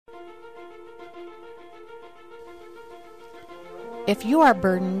If you are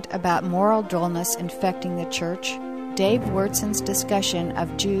burdened about moral dullness infecting the church, Dave Wurtson's discussion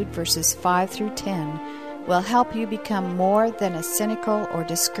of Jude verses 5 through 10 will help you become more than a cynical or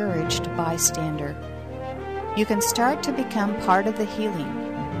discouraged bystander. You can start to become part of the healing.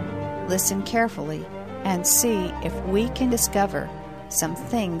 Listen carefully and see if we can discover some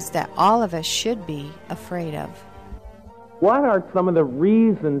things that all of us should be afraid of. What are some of the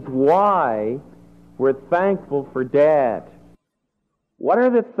reasons why we're thankful for Dad? What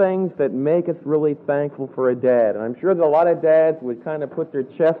are the things that make us really thankful for a dad? And I'm sure that a lot of dads would kind of put their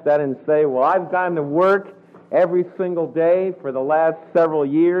chest out and say, well, I've gone to work every single day for the last several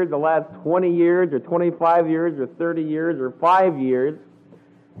years, the last 20 years or 25 years or 30 years or 5 years,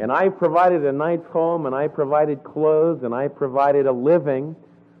 and I provided a night's home, and I provided clothes, and I provided a living,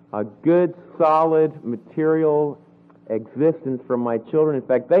 a good, solid, material existence for my children. In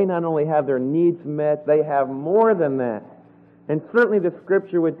fact, they not only have their needs met, they have more than that. And certainly the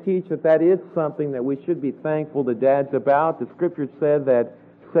Scripture would teach that that is something that we should be thankful to dads about. The Scripture says that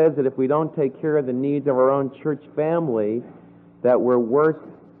if we don't take care of the needs of our own church family, that we're worse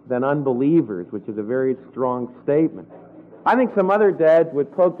than unbelievers, which is a very strong statement. I think some other dads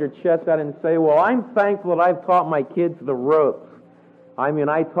would poke their chest out and say, well, I'm thankful that I've taught my kids the ropes. I mean,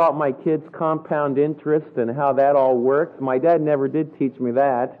 I taught my kids compound interest and how that all works. My dad never did teach me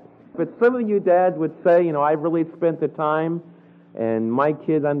that. But some of you dads would say, I've really spent the time, and my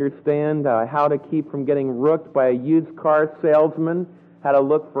kids understand how to keep from getting rooked by a used car salesman, how to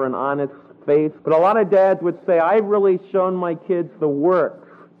look for an honest face. But a lot of dads would say, I've really shown my kids the works,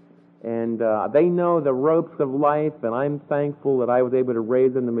 and they know the ropes of life, and I'm thankful that I was able to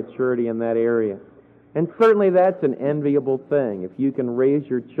raise them to maturity in that area. And certainly that's an enviable thing. If you can raise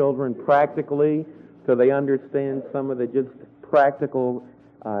your children practically so they understand some of the just practical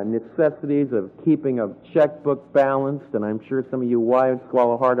necessities of keeping a checkbook balanced, and I'm sure some of you wives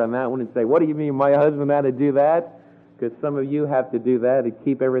swallow hard on that one and say, what do you mean my husband had to do that? Because some of you have to do that to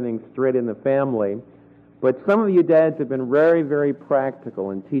keep everything straight in the family. But some of you dads have been very, very practical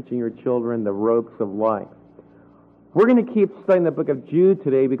in teaching your children the ropes of life. We're going to keep studying the book of Jude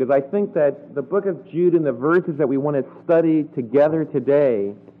today because I think that the book of Jude and the verses that we want to study together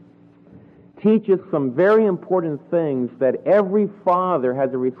today teaches some very important things that every father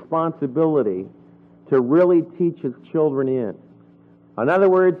has a responsibility to really teach his children in. In other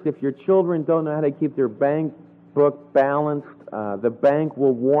words, if your children don't know how to keep their bank book balanced, the bank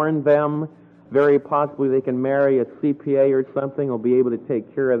will warn them. Very possibly they can marry a CPA or something, will be able to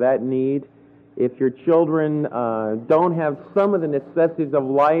take care of that need. If your children don't have some of the necessities of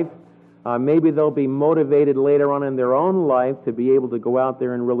life, maybe they'll be motivated later on in their own life to be able to go out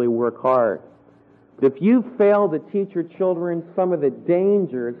there and really work hard. If you fail to teach your children some of the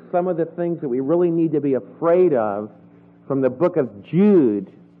dangers, some of the things that we really need to be afraid of from the book of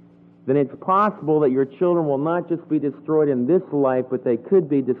Jude, then it's possible that your children will not just be destroyed in this life, but they could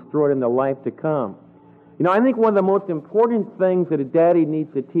be destroyed in the life to come. I think one of the most important things that a daddy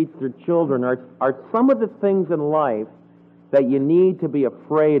needs to teach their children are some of the things in life that you need to be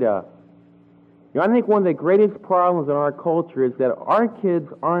afraid of. I think one of the greatest problems in our culture is that our kids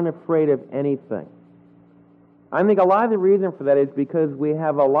aren't afraid of anything. I think a lot of the reason for that is because we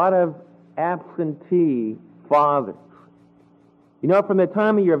have a lot of absentee fathers. From the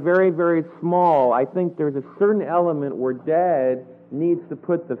time you're very, very small, I think there's a certain element where dad needs to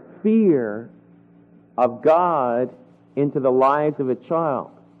put the fear of God into the lives of a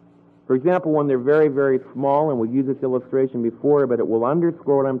child. For example, when they're very, very small, and we've used this illustration before, but it will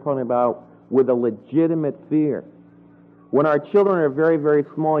underscore what I'm talking about with a legitimate fear. When our children are very, very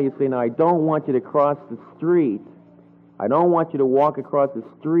small, you say, now, I don't want you to cross the street. I don't want you to walk across the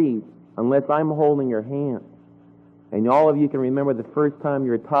street unless I'm holding your hand. And all of you can remember the first time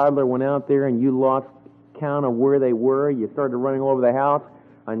your toddler went out there and you lost count of where they were. You started running all over the house,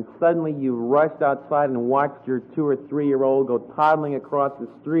 and suddenly you rushed outside and watched your 2 or 3-year-old go toddling across the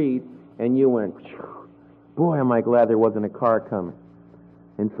street, and you went, boy, am I glad there wasn't a car coming.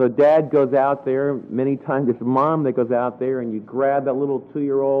 And so dad goes out there, many times it's mom that goes out there, and you grab that little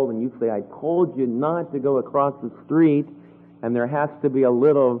 2-year-old and you say, I told you not to go across the street, and there has to be a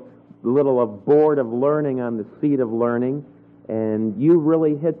little of board of learning on the seat of learning, and you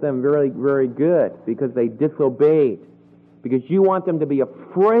really hit them very, very good because they disobeyed. Because you want them to be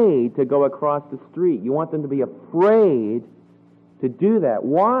afraid to go across the street. You want them to be afraid to do that.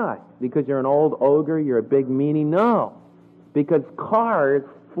 Why? Because you're an old ogre, you're a big meanie? No. Because cars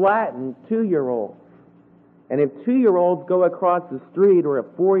flatten 2-year-olds. And if 2-year-olds go across the street, or a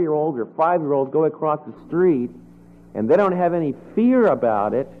 4-year-old or 5-year-old go across the street, and they don't have any fear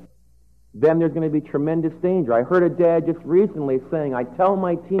about it, then there's going to be tremendous danger. I heard a dad just recently saying, I tell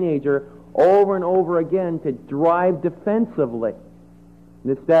my teenager over and over again to drive defensively.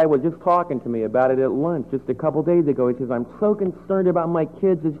 And this dad was just talking to me about it at lunch just a couple days ago. He says, I'm so concerned about my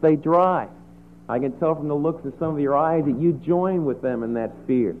kids as they drive. I can tell from the looks of some of your eyes that you join with them in that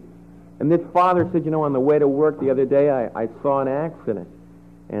fear. And this father said, on the way to work the other day, I saw an accident.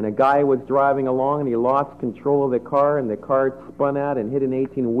 And a guy was driving along, and he lost control of the car, and the car spun out and hit an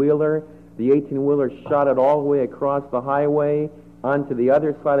 18-wheeler. The 18-wheeler shot it all the way across the highway onto the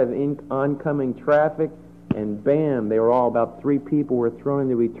other side of oncoming traffic, and bam, they were all, about 3 people were thrown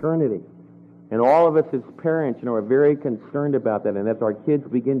into eternity. And all of us as parents, are very concerned about that. And as our kids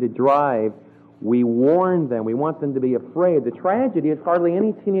begin to drive, we warn them. We want them to be afraid. The tragedy is hardly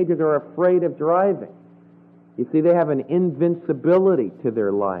any teenagers are afraid of driving. You see, they have an invincibility to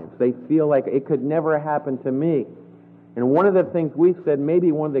their lives. They feel like it could never happen to me. And one of the things we said,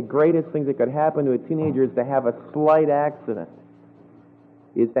 maybe one of the greatest things that could happen to a teenager is to have a slight accident.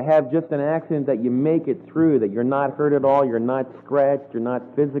 Is to have just an accident that you make it through, that you're not hurt at all, you're not scratched, you're not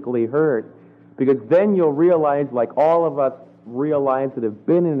physically hurt. Because then you'll realize, like all of us realize that have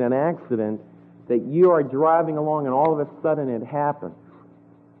been in an accident, that you are driving along and all of a sudden it happens.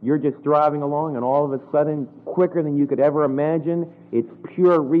 You're just driving along and all of a sudden, quicker than you could ever imagine, it's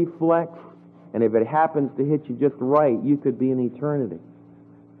pure reflex. And if it happens to hit you just right, you could be in eternity.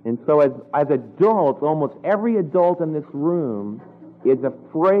 And so as adults, almost every adult in this room is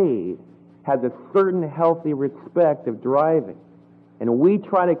afraid, has a certain healthy respect of driving. And we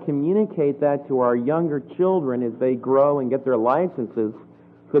try to communicate that to our younger children as they grow and get their licenses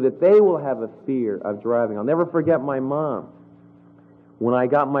so that they will have a fear of driving. I'll never forget my mom. When I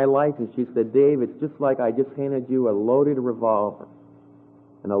got my license, she said, Dave, it's just like I just handed you a loaded revolver.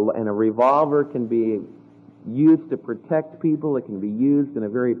 And a revolver can be used to protect people. It can be used in a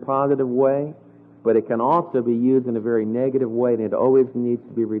very positive way, but it can also be used in a very negative way, and it always needs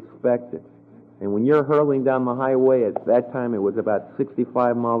to be respected. And when you're hurling down the highway, at that time it was about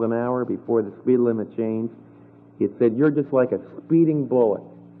 65 miles an hour before the speed limit changed, it said, you're just like a speeding bullet,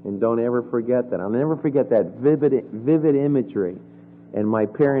 and don't ever forget that. I'll never forget that vivid imagery. And my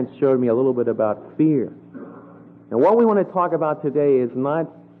parents showed me a little bit about fear. And what we want to talk about today is not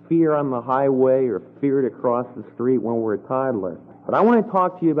fear on the highway or fear to cross the street when we're a toddler. But I want to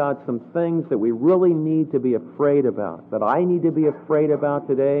talk to you about some things that we really need to be afraid about, that I need to be afraid about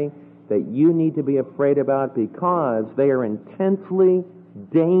today, that you need to be afraid about, because they are intensely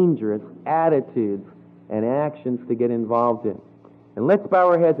dangerous attitudes and actions to get involved in. And let's bow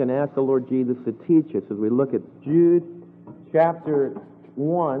our heads and ask the Lord Jesus to teach us as we look at Jude chapter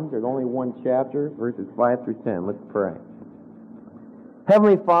 1. There's only one chapter, verses 5 through 10. Let's pray.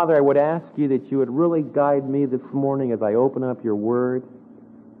 Heavenly Father, I would ask you that you would really guide me this morning as I open up your word.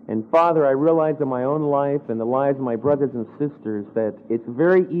 And Father, I realize in my own life and the lives of my brothers and sisters that it's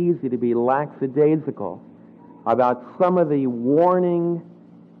very easy to be lackadaisical about some of the warning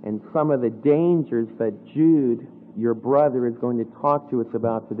and some of the dangers that Jude, your brother, is going to talk to us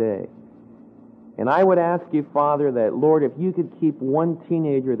about today. And I would ask you, Father, that, Lord, if you could keep one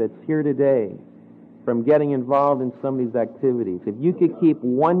teenager that's here today from getting involved in some of these activities, if you could keep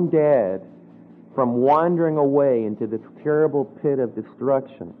one dad from wandering away into this terrible pit of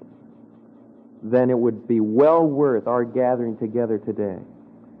destruction, then it would be well worth our gathering together today.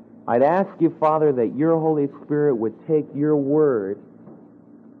 I'd ask you, Father, that your Holy Spirit would take your word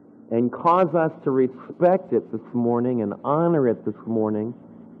and cause us to respect it this morning and honor it this morning,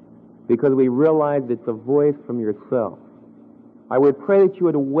 because we realize it's a voice from yourself. I would pray that you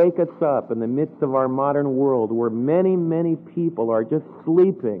would wake us up in the midst of our modern world where many, many people are just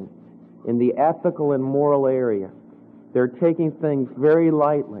sleeping in the ethical and moral area. They're taking things very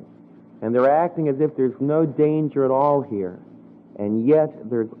lightly, and they're acting as if there's no danger at all here, and yet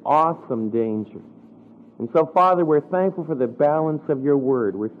there's awesome danger. And so, Father, we're thankful for the balance of your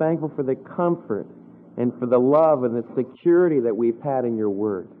word. We're thankful for the comfort and for the love and the security that we've had in your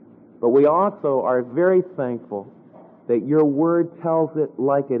word. But we also are very thankful that your word tells it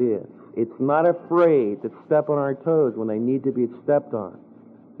like it is. It's not afraid to step on our toes when they need to be stepped on.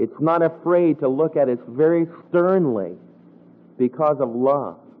 It's not afraid to look at us very sternly because of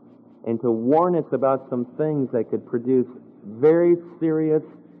love, and to warn us about some things that could produce very serious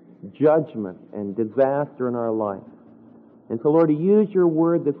judgment and disaster in our life. And so, Lord, use your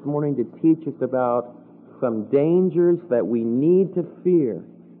word this morning to teach us about some dangers that we need to fear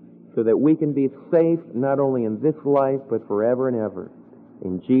so that we can be safe not only in this life but forever and ever.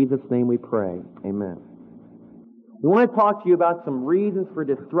 In Jesus' name we pray. Amen. We want to talk to you about some reasons for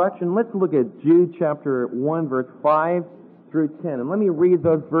destruction. Let's look at Jude chapter 1, verse 5 through 10. And let me read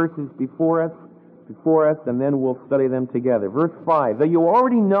those verses before us, and then we'll study them together. Verse 5, though you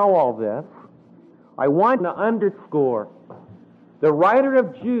already know all this, I want to underscore, the writer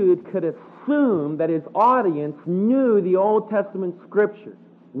of Jude could assume that his audience knew the Old Testament Scriptures.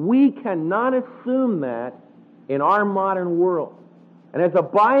 We cannot assume that in our modern world. And as a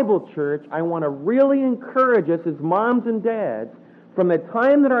Bible church, I want to really encourage us as moms and dads, from the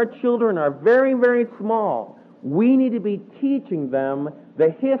time that our children are very, very small, we need to be teaching them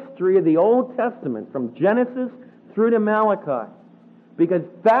the history of the Old Testament from Genesis through to Malachi. Because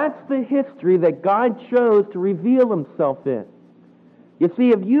that's the history that God chose to reveal Himself in. You see,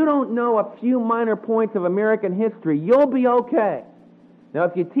 if you don't know a few minor points of American history, you'll be okay. Now,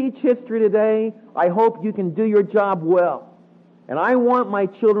 if you teach history today, I hope you can do your job well. And I want my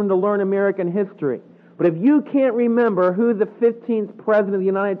children to learn American history. But if you can't remember who the 15th President of the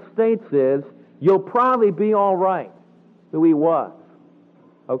United States is, you'll probably be all right, who he was.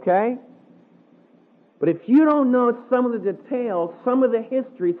 Okay? But if you don't know some of the details, some of the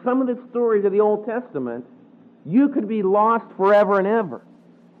history, some of the stories of the Old Testament, you could be lost forever and ever.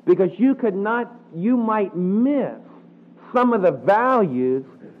 Because you might miss some of the values,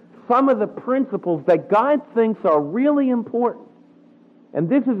 some of the principles that God thinks are really important. And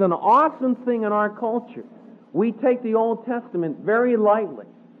this is an awesome thing in our culture. We take the Old Testament very lightly.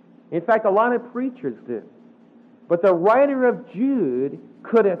 In fact, a lot of preachers do. But the writer of Jude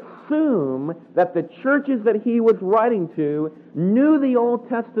could assume that the churches that he was writing to knew the Old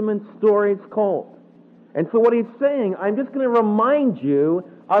Testament stories cold. And so what he's saying, I'm just going to remind you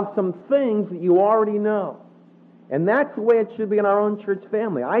of some things that you already know. And that's the way it should be in our own church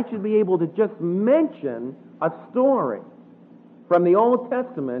family. I should be able to just mention a story from the Old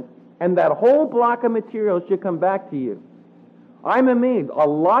Testament, and that whole block of material should come back to you. I'm amazed. A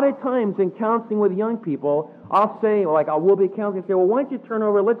lot of times in counseling with young people, I'll say, like, I will be counseling, say, well, why don't you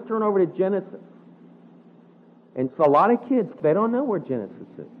let's turn over to Genesis. And so a lot of kids, they don't know where Genesis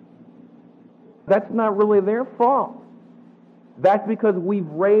is. That's not really their fault. That's because we've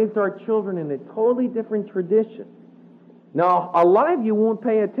raised our children in a totally different tradition. Now, a lot of you won't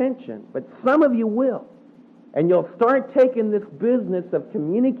pay attention, but some of you will. And you'll start taking this business of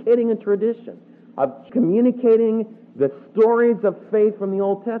communicating a tradition, of communicating the stories of faith from the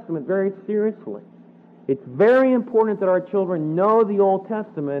Old Testament very seriously. It's very important that our children know the Old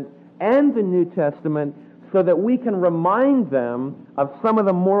Testament and the New Testament so that we can remind them of some of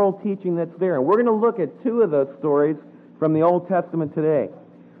the moral teaching that's there. And we're going to look at two of those stories from the Old Testament today.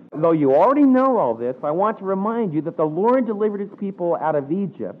 Though you already know all this, I want to remind you that the Lord delivered His people out of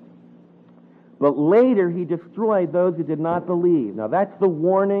Egypt, but later He destroyed those who did not believe. Now that's the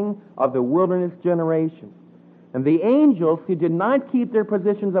warning of the wilderness generation. And the angels who did not keep their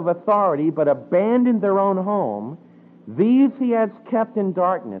positions of authority but abandoned their own home, these He has kept in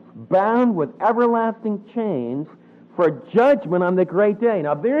darkness, bound with everlasting chains for judgment on the great day.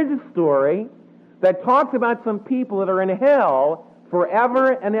 Now there's a story that talks about some people that are in hell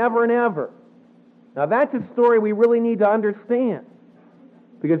forever and ever and ever. Now that's a story we really need to understand,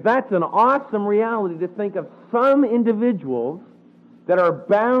 because that's an awesome reality to think of some individuals that are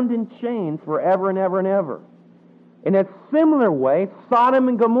bound in chains forever and ever and ever. In a similar way, Sodom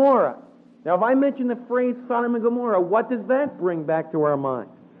and Gomorrah. Now, if I mention the phrase Sodom and Gomorrah, what does that bring back to our mind?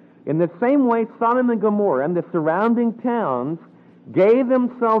 In the same way, Sodom and Gomorrah and the surrounding towns gave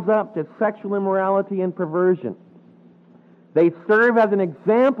themselves up to sexual immorality and perversion. They serve as an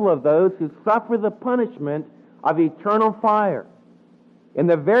example of those who suffer the punishment of eternal fire. In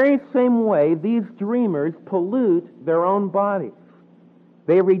the very same way, these dreamers pollute their own bodies.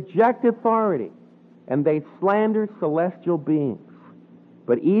 They reject authority, and they slander celestial beings.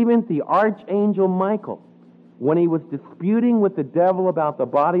 But even the archangel Michael, when he was disputing with the devil about the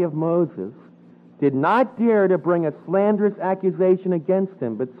body of Moses, did not dare to bring a slanderous accusation against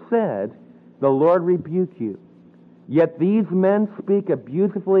him, but said, "The Lord rebuke you." Yet these men speak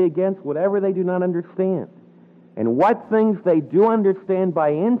abusively against whatever they do not understand. And what things they do understand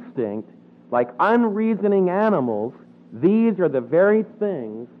by instinct, like unreasoning animals, these are the very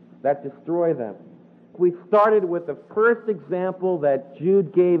things that destroy them. We started with the first example that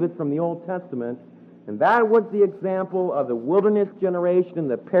Jude gave us from the Old Testament, and that was the example of the wilderness generation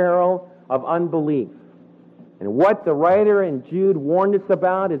and the peril of unbelief. And what the writer in Jude warned us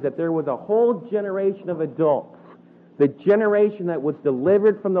about is that there was a whole generation of adults, the generation that was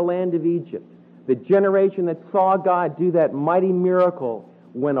delivered from the land of Egypt, the generation that saw God do that mighty miracle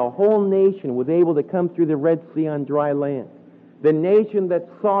when a whole nation was able to come through the Red Sea on dry land. The nation that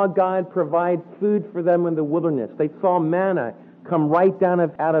saw God provide food for them in the wilderness. They saw manna come right down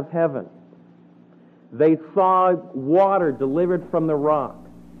out of heaven. They saw water delivered from the rock.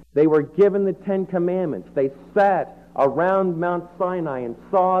 They were given the Ten Commandments. They sat around Mount Sinai and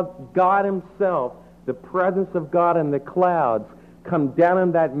saw God himself, the presence of God in the clouds, come down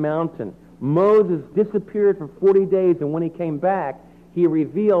on that mountain. Moses disappeared for 40 days, and when he came back, he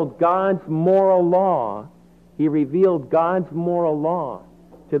revealed God's moral law. He revealed God's moral law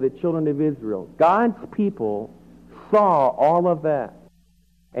to the children of Israel. God's people saw all of that.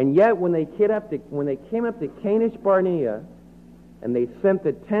 And yet when they came up to Kadesh Barnea, and they sent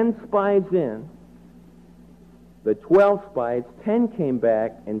the 10 spies in, the 12 spies, 10 came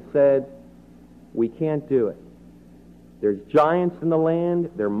back and said, we can't do it. There's giants in the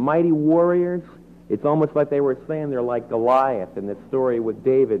land. They're mighty warriors. It's almost like they were saying they're like Goliath in the story with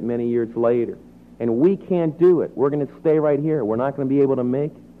David many years later. And we can't do it. We're going to stay right here. We're not going to be able to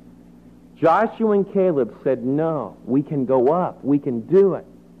make it. Joshua and Caleb said, no, we can go up. We can do it.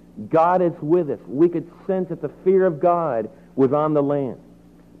 God is with us. We could sense that the fear of God was on the land.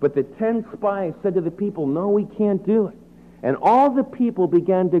 But the 10 spies said to the people, no, we can't do it. And all the people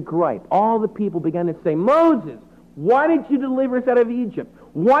began to gripe. All the people began to say, Moses, why did you deliver us out of Egypt?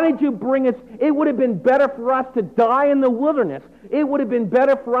 Why did you bring us? It would have been better for us to die in the wilderness. It would have been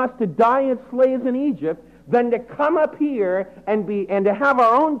better for us to die as slaves in Egypt than to come up here and to have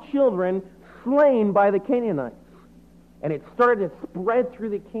our own children slain by the Canaanites. And it started to spread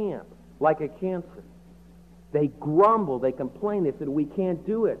through the camp like a cancer. They grumbled, they complained, they said, we can't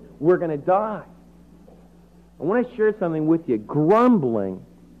do it. We're going to die. I want to share something with you. Grumbling,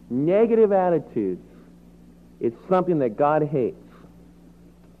 negative attitudes, is something that God hates.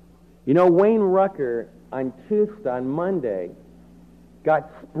 You know, Wayne Rucker on Monday,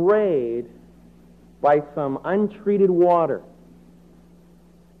 got sprayed by some untreated water.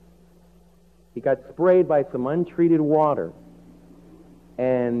 He got sprayed by some untreated water.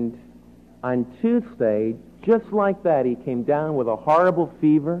 And on Tuesday, just like that, he came down with a horrible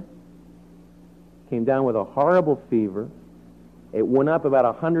fever. It went up about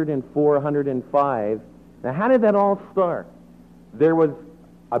 104, 105. Now, how did that all start? There was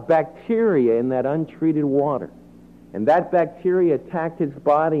a bacteria in that untreated water. And that bacteria attacked his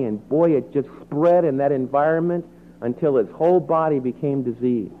body, and boy, it just spread in that environment until his whole body became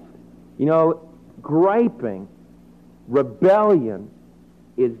diseased. You know, griping, rebellion,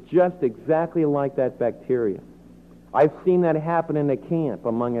 is just exactly like that bacteria. I've seen that happen in a camp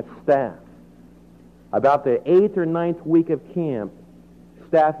among a staff. About the 8th or 9th week of camp,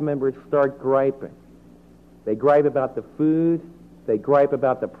 staff members start griping. They gripe about the food, they gripe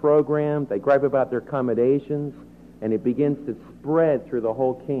about the program, they gripe about their accommodations, and it begins to spread through the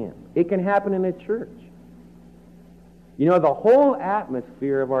whole camp. It can happen in a church. You know, the whole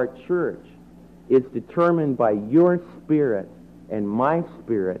atmosphere of our church is determined by your spirit and my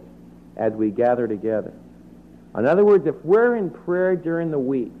spirit as we gather together. In other words, if we're in prayer during the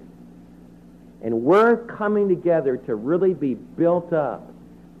week and we're coming together to really be built up,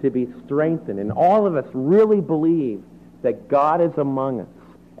 to be strengthened, and all of us really believe that God is among us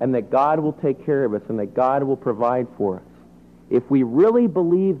and that God will take care of us and that God will provide for us, if we really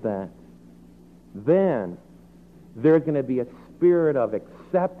believe that, then there's going to be a spirit of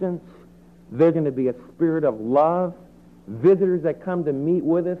acceptance. There's going to be a spirit of love. Visitors that come to meet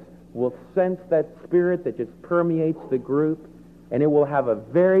with us will sense that spirit that just permeates the group, and it will have a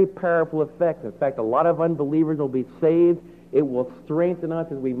very powerful effect. In fact, a lot of unbelievers will be saved. It will strengthen us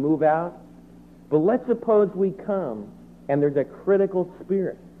as we move out. But let's suppose we come and there's a critical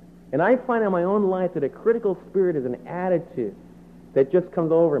spirit. And I find in my own life that a critical spirit is an attitude that just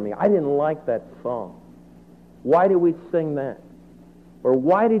comes over me. I didn't like that song. Why did we sing that? Or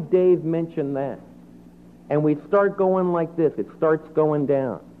why did Dave mention that? And we start going like this. It starts going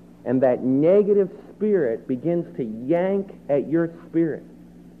down. And that negative spirit begins to yank at your spirit.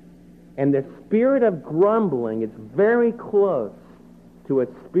 And the spirit of grumbling is very close to a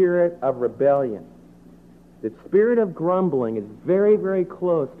spirit of rebellion. The spirit of grumbling is very, very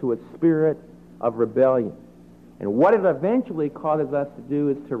close to a spirit of rebellion. And what it eventually causes us to do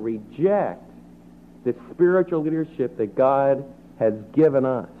is to reject the spiritual leadership that God has given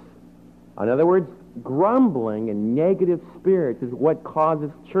us. In other words, grumbling and negative spirits is what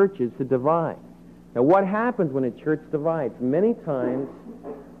causes churches to divide. Now, what happens when a church divides? Many times,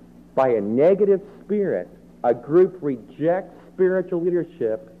 by a negative spirit, a group rejects spiritual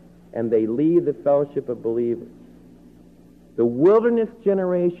leadership and they leave the fellowship of believers. The wilderness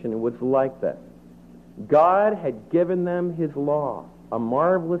generation was like that. God had given them his law, a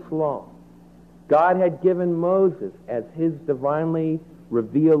marvelous law. God had given Moses as his divinely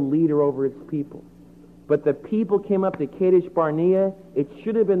revealed leader over his people. but the people came up to Kadesh Barnea, it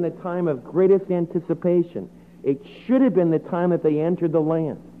should have been the time of greatest anticipation. It should have been the time that they entered the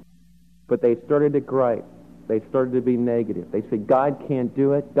land. But they started to gripe. They started to be negative. They said, God can't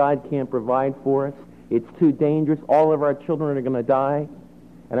do it. God can't provide for us. It's too dangerous. All of our children are going to die.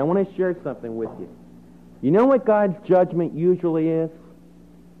 And I want to share something with you. You know what God's judgment usually is?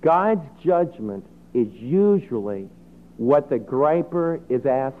 God's judgment is usually what the griper is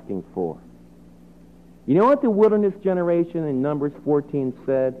asking for. You know what the wilderness generation in Numbers 14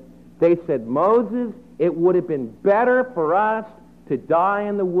 said? They said, Moses, it would have been better for us to die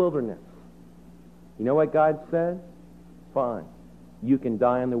in the wilderness. You know what God said? Fine. You can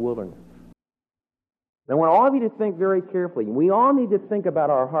die in the wilderness. Now, I want all of you to think very carefully. We all need to think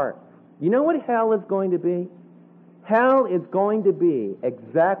about our hearts. You know what hell is going to be? Hell is going to be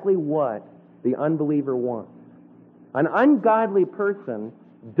exactly what the unbeliever wants. An ungodly person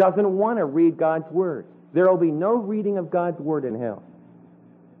doesn't want to read God's Word. There will be no reading of God's Word in hell.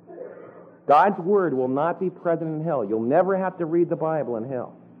 God's Word will not be present in hell. You'll never have to read the Bible in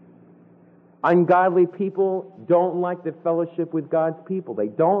hell. Ungodly people don't like the fellowship with God's people. They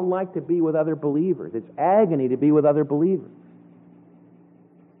don't like to be with other believers. It's agony to be with other believers.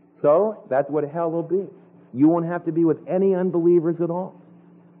 So, that's what hell will be. You won't have to be with any unbelievers at all.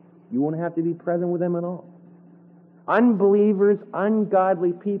 You won't have to be present with them at all. Unbelievers,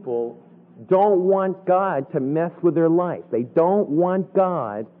 ungodly people don't want God to mess with their life. They don't want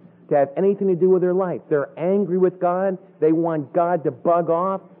God to have anything to do with their life. They're angry with God. They want God to bug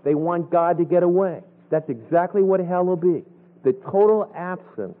off. They want God to get away. That's exactly what hell will be. The total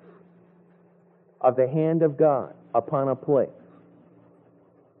absence of the hand of God upon a place.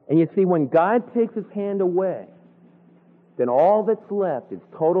 And you see, when God takes His hand away, then all that's left is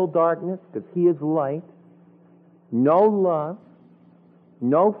total darkness, because He is light, no love,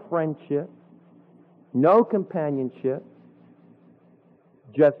 no friendship, no companionship,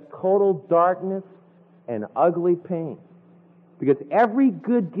 just total darkness and ugly pain. Because every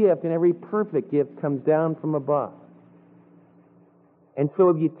good gift and every perfect gift comes down from above. And so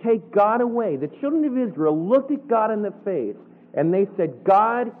if you take God away, the children of Israel looked at God in the face and they said,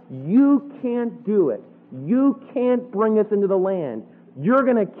 God, you can't do it. You can't bring us into the land. You're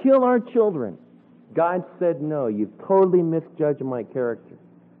going to kill our children. God said, no, you've totally misjudged my character.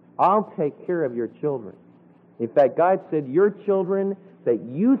 I'll take care of your children. In fact, God said, your children that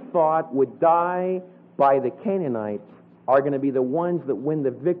you thought would die by the Canaanites are going to be the ones that win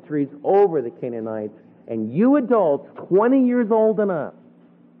the victories over the Canaanites. And you adults, 20 years old and up,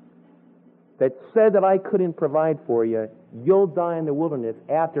 that said that I couldn't provide for you, you'll die in the wilderness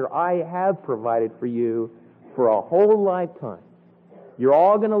after I have provided for you for a whole lifetime. You're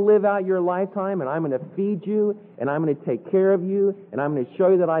all going to live out your lifetime, and I'm going to feed you, and I'm going to take care of you, and I'm going to show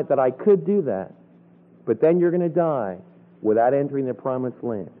you that I could do that. But then you're going to die without entering the promised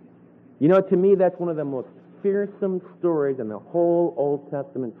land. You know, to me, that's one of the most fearsome stories in the whole Old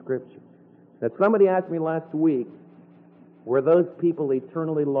Testament Scripture. Now, somebody asked me last week, were those people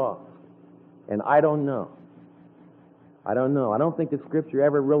eternally lost? And I don't know. I don't know. I don't think the Scripture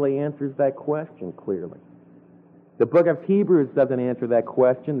ever really answers that question clearly. The book of Hebrews doesn't answer that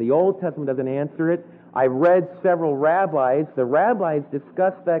question. The Old Testament doesn't answer it. I've read several rabbis. The rabbis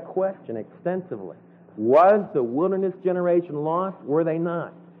discussed that question extensively. Was the wilderness generation lost? Were they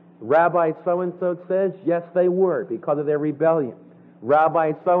not? Rabbi so-and-so says, yes, they were, because of their rebellion.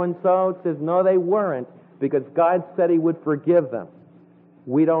 Rabbi so-and-so says, no, they weren't, because God said He would forgive them.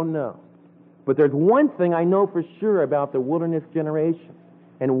 We don't know. But there's one thing I know for sure about the wilderness generation.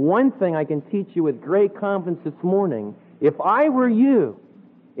 And one thing I can teach you with great confidence this morning. If I were you,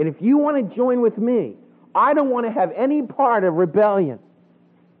 and if you want to join with me, I don't want to have any part of rebellion.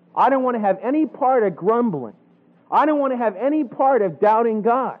 I don't want to have any part of grumbling. I don't want to have any part of doubting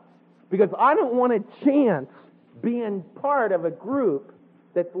God. Because I don't want a chance being part of a group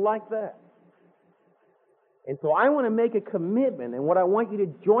that's like that. And so I want to make a commitment, and what I want you to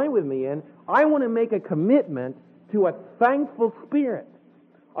join with me in, I want to make a commitment to a thankful spirit.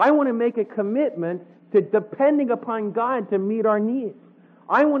 I want to make a commitment to depending upon God to meet our needs.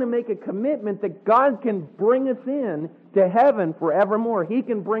 I want to make a commitment that God can bring us in to heaven forevermore. He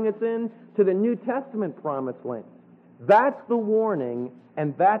can bring us in to the New Testament promised land. That's the warning,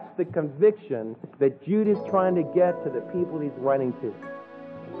 and that's the conviction that Jude is trying to get to the people he's writing to.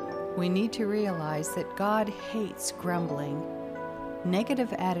 We need to realize that God hates grumbling.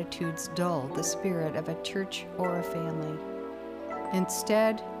 Negative attitudes dull the spirit of a church or a family.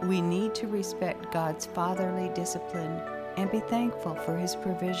 Instead, we need to respect God's fatherly discipline and be thankful for His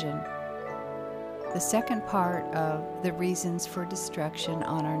provision. The second part of the reasons for destruction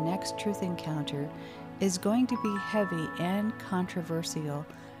on our next truth encounter is going to be heavy and controversial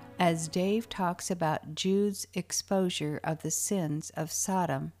as Dave talks about Jude's exposure of the sins of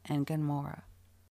Sodom and Gomorrah.